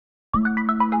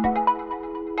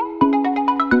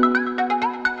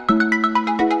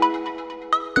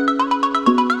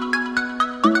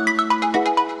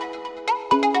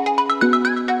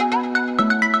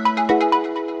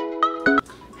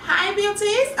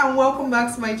and welcome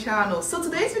back to my channel. So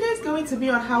today's video is going to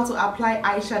be on how to apply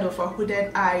eyeshadow for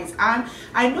hooded eyes, and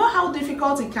I know how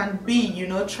difficult it can be, you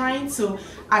know, trying to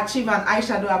achieve an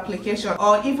eyeshadow application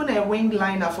or even a wing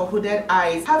liner for hooded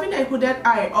eyes. Having a hooded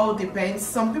eye all depends.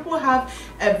 Some people have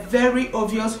a very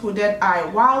obvious hooded eye,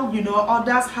 while you know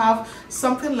others have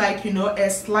something like, you know,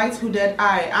 a slight hooded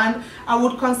eye, and I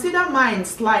would consider mine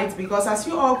slight because as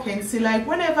you all can see, like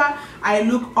whenever I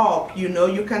look up, you know,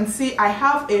 you can see I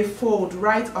have a fold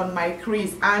right on my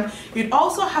crease. And it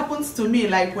also happens to me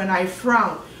like when I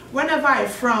frown. Whenever I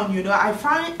frown, you know, I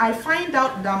find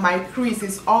out that my crease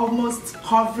is almost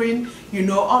hovering, you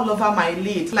know, all over my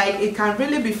lid. Like it can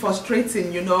really be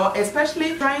frustrating, you know,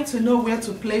 especially trying to know where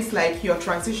to place like your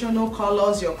transitional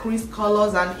colors, your crease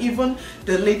colors, and even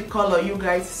the lid color, you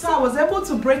guys. So I was able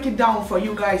to break it down for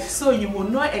you guys so you will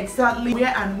know exactly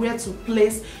where to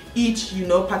place each, you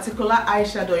know, particular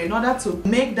eyeshadow in order to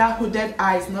make that hooded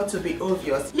eyes not to be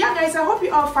obvious. Yeah guys, I hope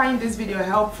you all find this video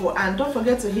helpful, and don't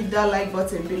forget to hit that like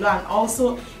button below and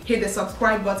also hit the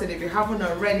subscribe button if you haven't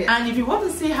already. And if you want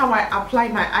to see how I apply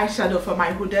my eyeshadow for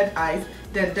my hooded eyes,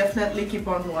 then definitely keep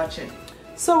on watching.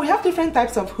 So we have different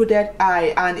types of hooded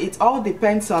eye, and it all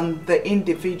depends on the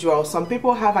individual. Some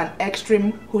people have an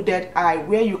extreme hooded eye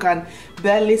where you can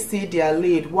barely see their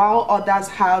lid, while others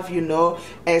have, you know,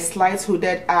 a slight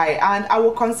hooded eye. And I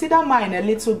will consider mine a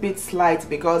little bit slight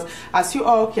because as you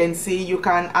all can see, you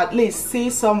can at least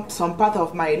see some part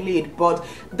of my lid, but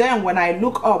then when I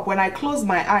look up, when I close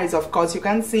my eyes, of course you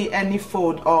can't see any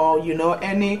fold or, you know,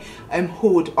 any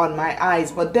hood on my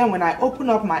eyes. But then when I open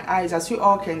up my eyes, as you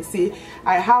all can see,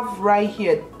 I have right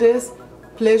here, this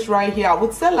place right here, I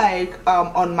would say like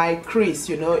on my crease,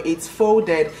 you know, it's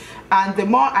folded. And the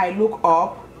more I look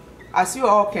up, as you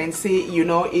all can see, you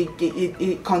know,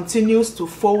 it continues to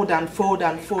fold and fold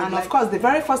and fold. And of course, the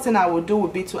very first thing I would do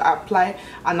would be to apply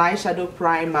an eyeshadow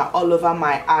primer all over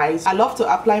my eyes. I love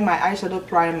to apply my eyeshadow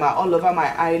primer all over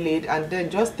my eyelid and then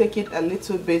just take it a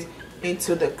little bit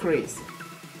into the crease.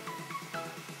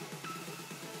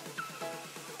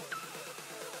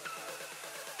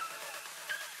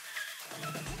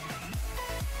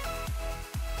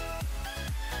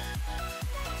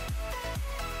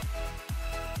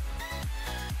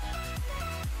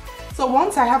 So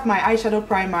once I have my eyeshadow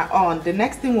primer on, the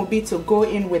next thing will be to go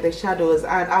in with the shadows,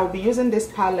 and I'll be using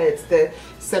this palette, the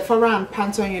Sephora and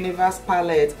Pantone Universe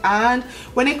palette. And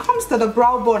when it comes to the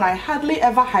brow bone, I hardly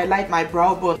ever highlight my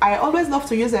brow bone. I always love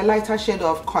to use a lighter shade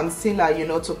of concealer, you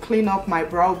know, to clean up my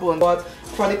brow bone. But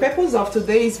for the purpose of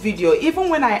today's video, even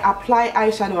when I apply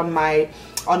eyeshadow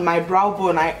on my brow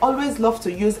bone, I always love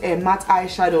to use a matte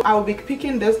eyeshadow. I will be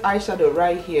picking this eyeshadow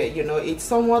right here. You know, it's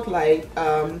somewhat like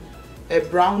a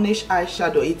brownish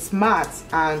eyeshadow. It's matte,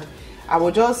 and I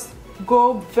will just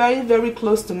go very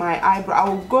close to my eyebrow. I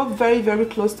will go very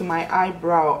close to my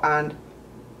eyebrow and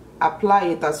apply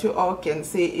it. As you all can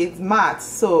see, it's matte,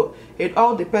 so it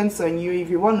all depends on you. If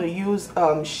you want to use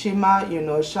shimmer, you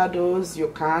know, shadows, you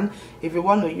can. If you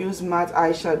want to use matte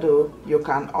eyeshadow,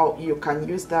 you can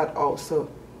use that also.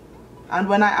 And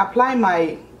when I apply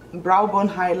my brow bone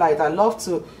highlight, I love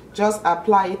to just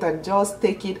apply it and just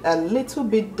take it a little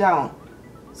bit down,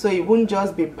 so it won't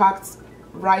just be packed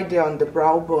right there on the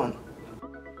brow bone.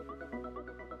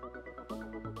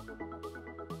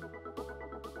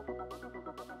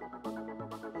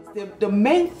 The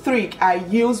main trick I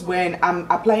use when I'm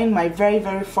applying my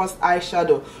very first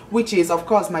eyeshadow, which is of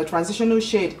course my transitional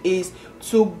shade, is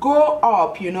to go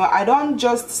up. You know, I don't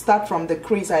just start from the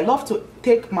crease. I love to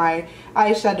take my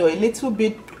eyeshadow a little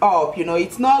bit up. You know,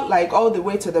 it's not like all the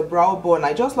way to the brow bone.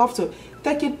 I just love to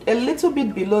take it a little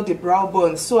bit below the brow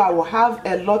bone, so I will have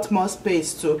a lot more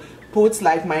space to put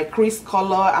like my crease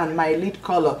color and my lid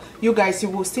color. You guys, you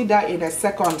will see that in a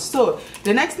second. So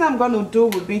the next thing I'm going to do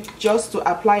will be just to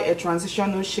apply a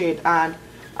transitional shade, and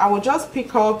I will just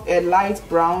pick up a light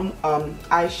brown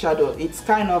eyeshadow. It's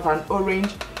kind of an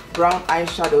orange brown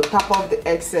eyeshadow. Tap off the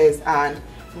excess, and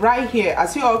right here,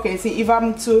 as you all can see, if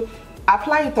I'm to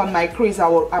apply it on my crease, I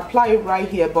will apply it right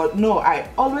here. But no, I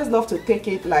always love to take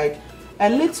it like a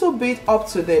little bit up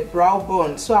to the brow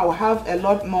bone, so I will have a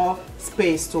lot more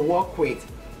space to work with.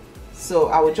 So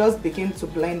I will just begin to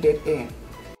blend it in.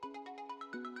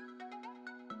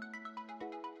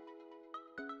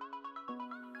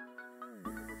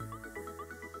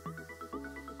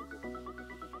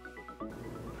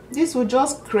 This will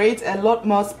just create a lot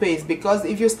more space, because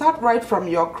if you start right from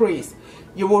your crease,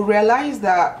 you will realize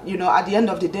that, you know, at the end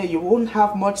of the day, you won't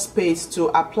have much space to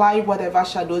apply whatever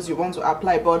shadows you want to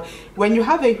apply. But when you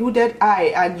have a hooded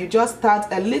eye and you just start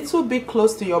a little bit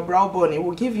close to your brow bone, it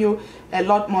will give you a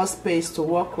lot more space to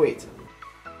work with.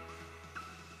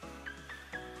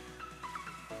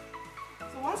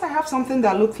 Once I have something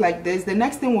that looks like this, the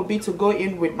next thing will be to go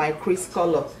in with my crease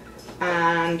color,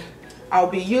 and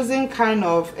I'll be using kind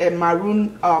of a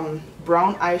maroon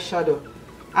brown eyeshadow.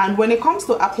 And when it comes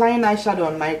to applying eyeshadow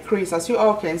on my crease, as you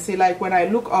all can see, like when I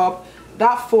look up,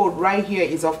 that fold right here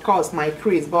is of course my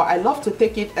crease, but I love to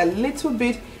take it a little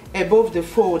bit above the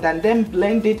fold and then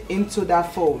blend it into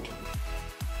that fold.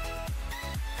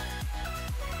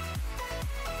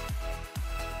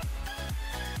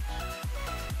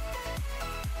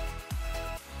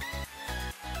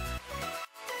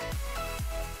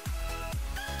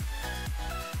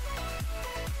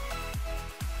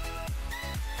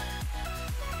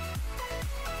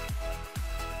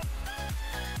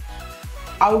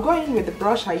 I'll go in with the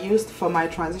brush I used for my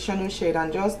transitional shade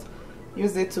and just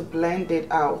use it to blend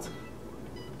it out.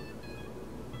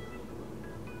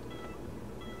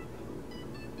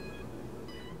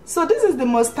 So this is the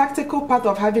most tactical part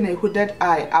of having a hooded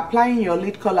eye, applying your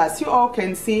lid color. As you all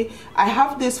can see, I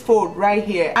have this fold right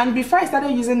here, and before I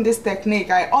started using this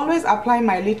technique, I always apply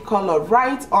my lid color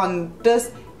right on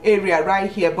this area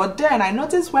right here, but then I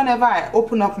notice whenever I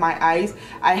open up my eyes,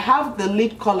 I have the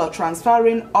lid color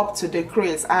transferring up to the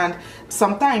crease, and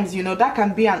sometimes, you know, that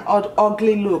can be an odd,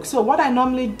 ugly look. So what I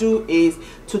normally do is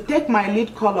to take my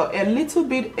lid color a little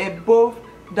bit above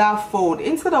that fold.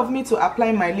 Instead of me to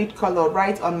apply my lid color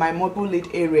right on my mobile lid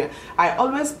area, I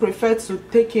always prefer to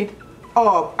take it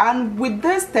up. And with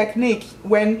this technique,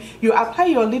 when you apply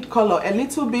your lid color a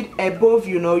little bit above,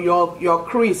 you know, your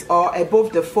crease or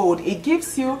above the fold, it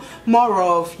gives you more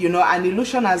of, you know, an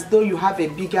illusion as though you have a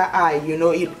bigger eye. You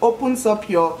know, it opens up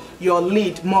your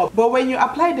lid more. But when you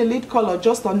apply the lid color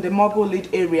just on the mobile lid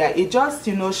area, it just,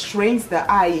 you know, shrinks the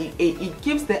eye. It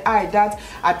gives the eye that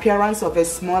appearance of a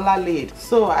smaller lid.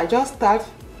 So I just start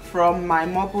from my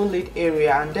mobile lid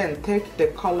area and then take the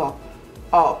color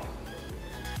up.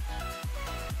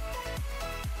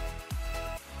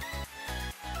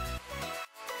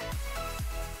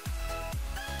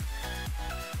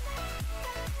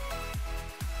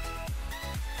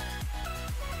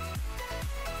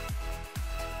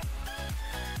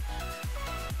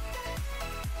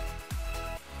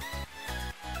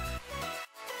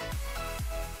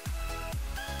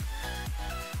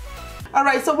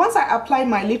 Alright, so once I apply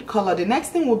my lid color, the next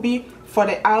thing will be for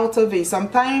the outer V.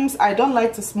 Sometimes I don't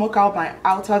like to smoke out my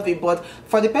outer V, but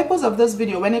for the purpose of this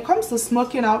video, when it comes to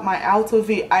smoking out my outer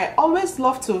V, I always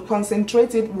love to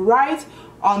concentrate it right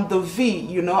on the V.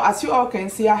 You know, as you all can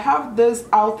see, I have this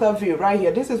outer V right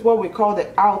here. This is what we call the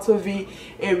outer V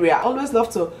area. I always love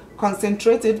to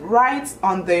concentrate it right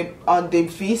on the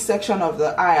V section of the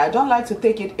eye. I don't like to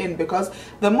take it in, because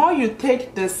the more you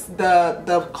take this,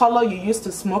 the color you use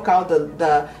to smoke out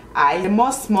the eye, the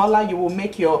more smaller you will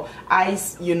make your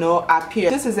eyes, you know,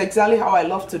 appear. This is exactly how I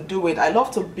love to do it. I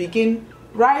love to begin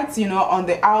right, you know, on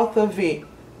the outer V,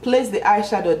 place the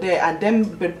eyeshadow there, and then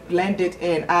blend it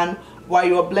in. And while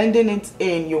you're blending it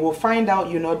in, you will find out,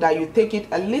 you know, that you take it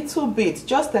a little bit,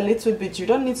 just a little bit. You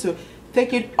don't need to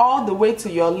take it all the way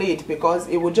to your lid, because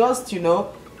it will just, you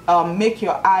know, make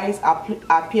your eyes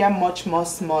appear much more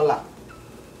smaller.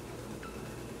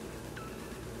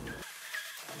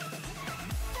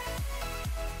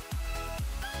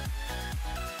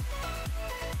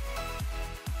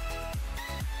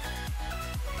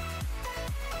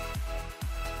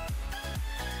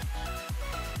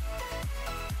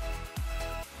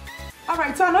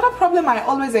 Alright, so another problem I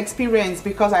always experience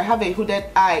because I have a hooded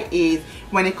eye is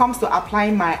when it comes to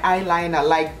applying my eyeliner.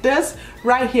 Like this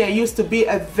right here used to be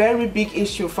a very big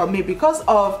issue for me because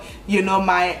of, you know,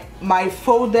 my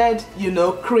folded, you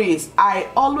know, crease. I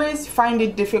always find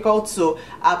it difficult to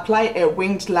apply a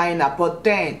winged liner, but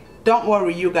then don't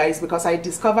worry you guys, because I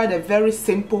discovered a very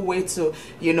simple way to,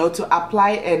 you know, to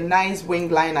apply a nice wing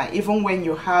liner even when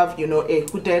you have, you know, a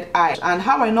hooded eye. And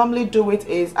how I normally do it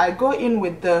is I go in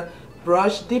with the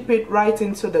brush, dip it right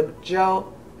into the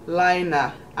gel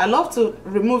liner. I love to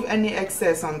remove any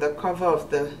excess on the cover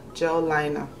of the gel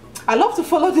liner. I love to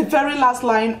follow the very last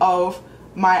line of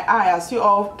my eye, as you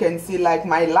all can see, like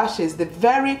my lashes, the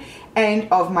very end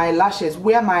of my lashes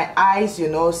where my eyes, you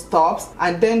know, stops,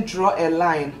 and then draw a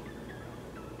line.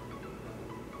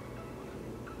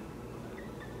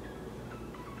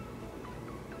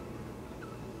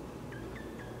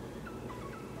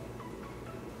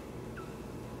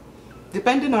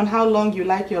 Depending on how long you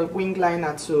like your wing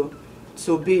liner to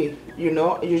be, you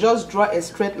know, you just draw a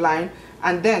straight line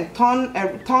and then turn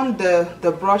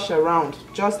the brush around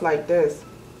just like this,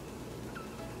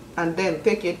 and then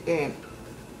take it in.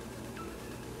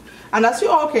 And as you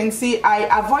all can see,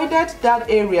 I avoided that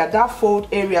area, that fold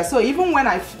area. So even when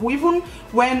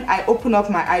I open up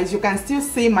my eyes, you can still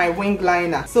see my wing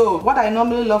liner. So what I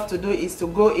normally love to do is to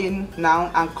go in now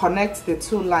and connect the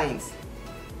two lines.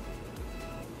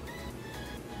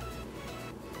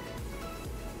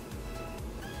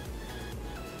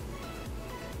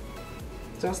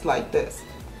 Just like this.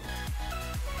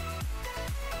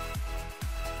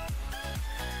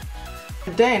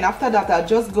 Then after that, I'll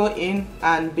just go in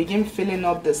and begin filling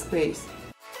up the space.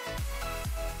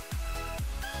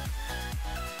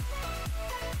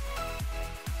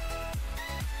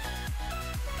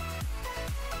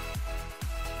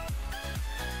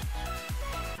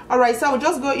 Alright, so I'll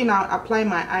just go in and apply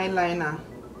my eyeliner.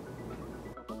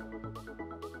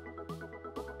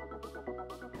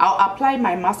 I'll apply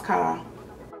my mascara.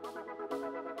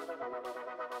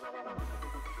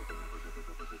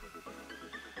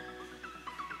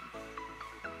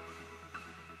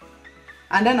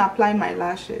 And then apply my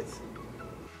lashes.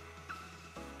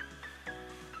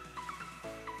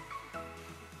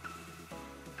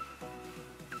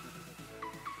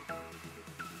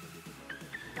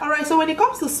 Alright, so when it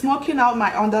comes to smoking out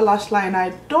my under lash line, I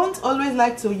don't always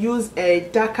like to use a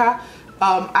darker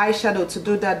eyeshadow to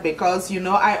do that, because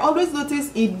I always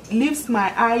notice it leaves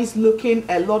my eyes looking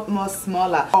a lot more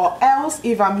smaller. Or else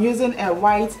if I'm using a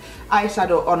white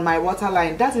eyeshadow on my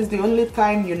waterline, that is the only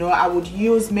time I would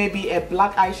use maybe a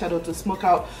black eyeshadow to smoke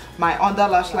out my under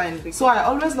lash line. So I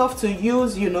always love to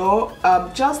use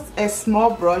just a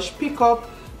small brush, pick up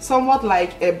somewhat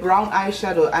like a brown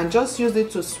eyeshadow and just use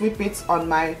it to sweep it on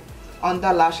my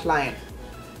under lash line.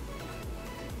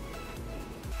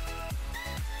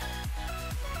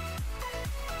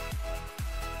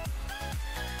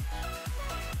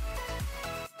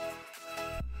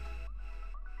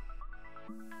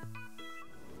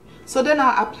 So then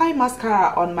I'll apply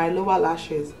mascara on my lower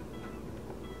lashes.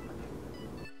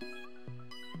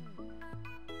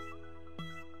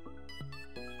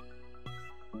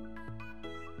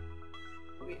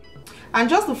 And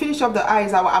just to finish up the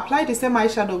eyes, I will apply the same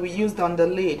eyeshadow we used on the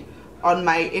lid on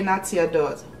my inner tear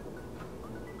dot.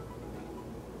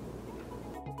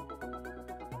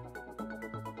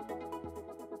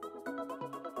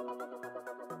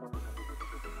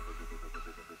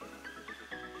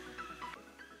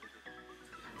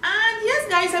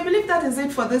 Guys, I believe that is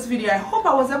it for this video. I hope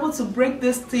I was able to break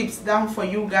these tips down for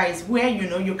you guys where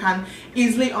you can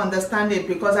easily understand it,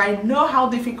 because I know how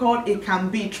difficult it can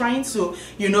be trying to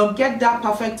get that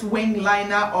perfect wing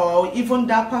liner or even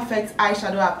that perfect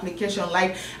eyeshadow application.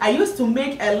 Like, I used to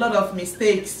make a lot of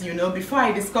mistakes before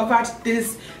I discovered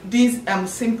these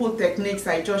simple techniques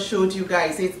I just showed you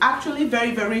guys. It's actually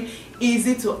very, very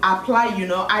easy to apply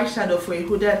eyeshadow for a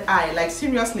hooded eye. Like,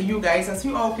 seriously, you guys, as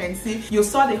you all can see, you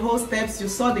saw the whole steps, you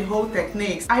saw the whole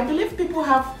techniques. I believe people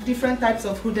have different types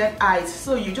of hooded eyes,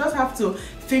 so you just have to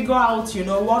figure out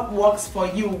what works for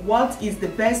you, what is the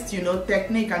best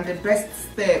technique and the best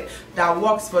step that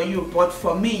works for you. But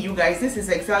for me, you guys, this is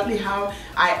exactly how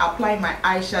I apply my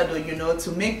eyeshadow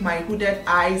to make my hooded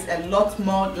eyes a lot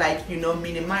more like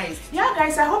minimized. Yeah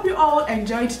guys, I hope you all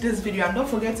enjoyed this video, and don't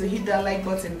forget to hit that like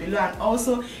button below and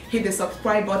also hit the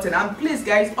subscribe button. And please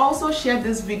guys, also share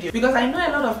this video, because I know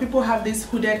a lot of people have this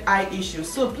hooded eye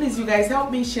issues. So please, you guys, help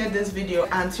me share this video.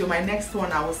 Until my next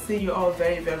one, I will see you all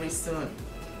very, very soon.